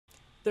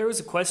There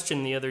was a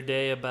question the other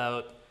day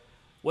about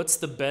what's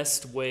the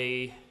best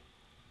way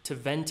to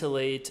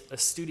ventilate a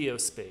studio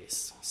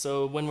space.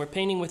 So when we're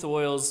painting with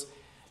oils,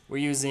 we're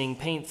using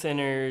paint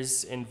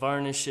thinners and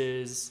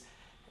varnishes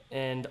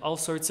and all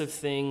sorts of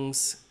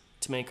things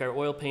to make our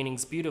oil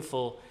paintings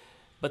beautiful,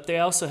 but they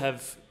also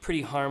have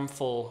pretty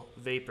harmful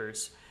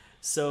vapors.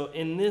 So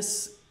in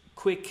this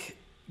quick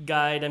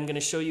guide, I'm going to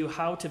show you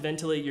how to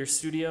ventilate your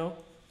studio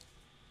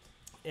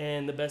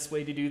and the best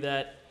way to do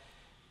that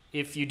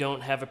if you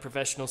don't have a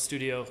professional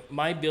studio.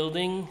 My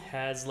building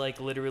has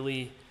like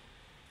literally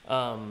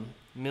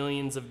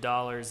millions of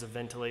dollars of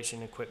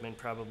ventilation equipment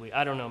probably.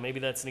 I don't know,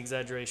 maybe that's an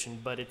exaggeration,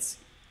 but it's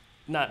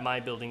not my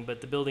building, but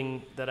the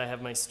building that I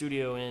have my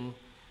studio in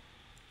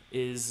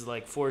is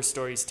like 4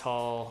 stories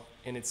tall,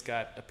 and it's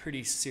got a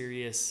pretty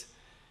serious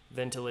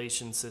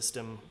ventilation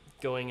system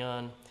going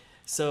on.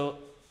 So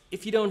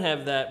if you don't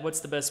have that, what's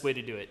the best way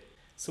to do it?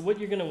 So what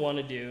you're going to want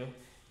to do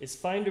is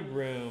find a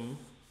room,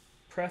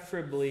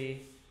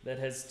 preferably that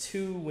has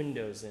 2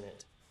 windows in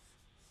it.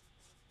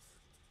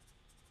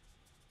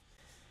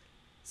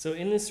 So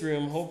in this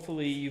room,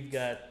 hopefully you've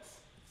got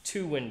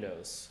 2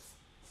 windows.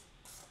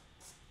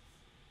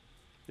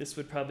 This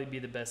would probably be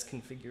the best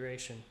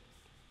configuration.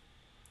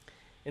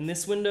 In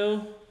this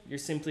window, you're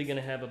simply going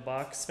to have a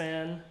box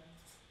fan,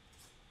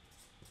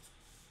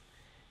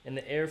 and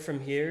the air from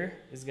here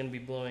is going to be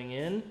blowing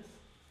in.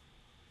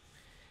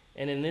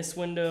 And in this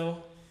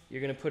window,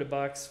 you're going to put a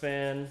box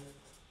fan,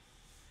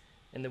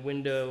 and the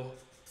window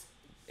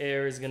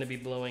air is going to be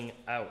blowing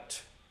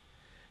out.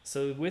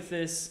 So with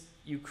this,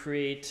 you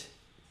create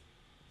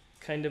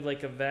kind of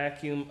like a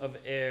vacuum of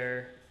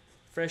air,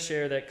 fresh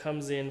air that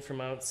comes in from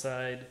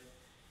outside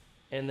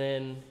and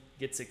then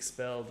gets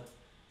expelled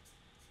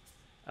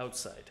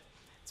outside.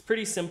 It's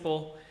pretty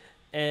simple,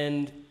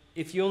 and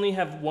if you only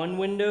have 1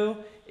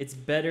 window, it's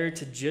better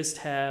to just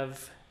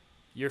have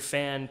your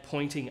fan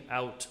pointing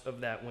out of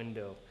that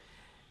window.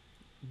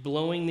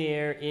 Blowing the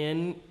air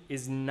in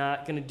is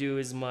not going to do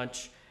as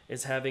much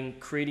as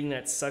creating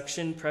that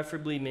suction.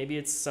 Preferably, maybe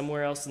it's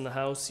somewhere else in the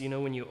house. You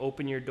know, when you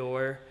open your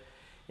door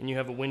and you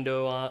have a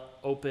window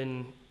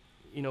open,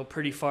 you know,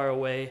 pretty far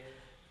away,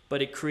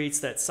 but it creates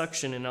that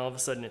suction and all of a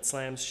sudden it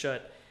slams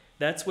shut.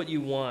 That's what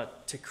you want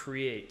to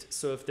create.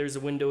 So if there's a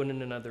window in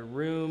another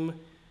room,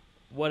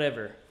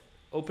 whatever,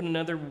 open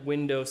another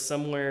window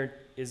somewhere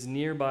as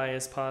nearby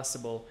as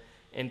possible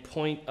and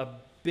point a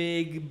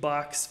big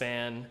box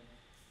fan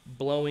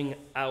blowing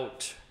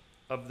out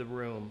of the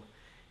room.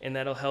 And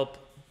that'll help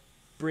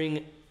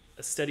bring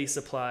a steady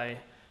supply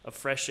of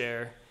fresh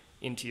air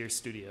into your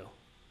studio.